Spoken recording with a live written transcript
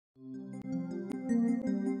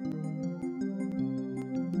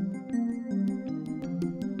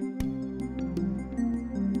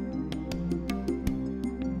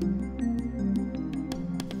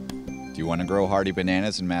you want to grow hardy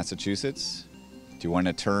bananas in Massachusetts? Do you want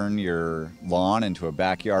to turn your lawn into a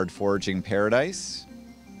backyard foraging paradise?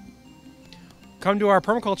 Come to our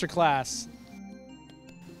permaculture class.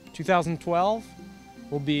 2012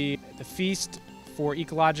 will be the feast for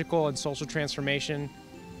ecological and social transformation.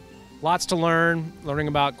 Lots to learning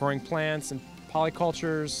about growing plants and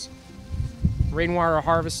polycultures, rainwater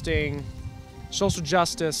harvesting, social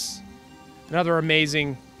justice, and other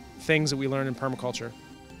amazing things that we learn in permaculture.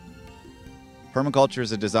 Permaculture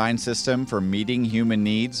is a design system for meeting human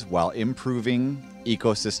needs while improving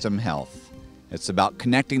ecosystem health. It's about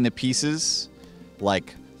connecting the pieces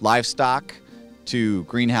like livestock to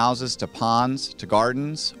greenhouses, to ponds, to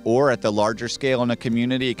gardens, or at the larger scale in a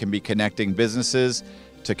community, it can be connecting businesses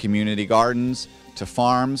to community gardens, to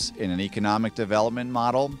farms in an economic development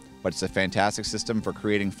model. But it's a fantastic system for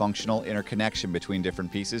creating functional interconnection between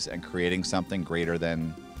different pieces and creating something greater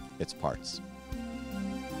than its parts.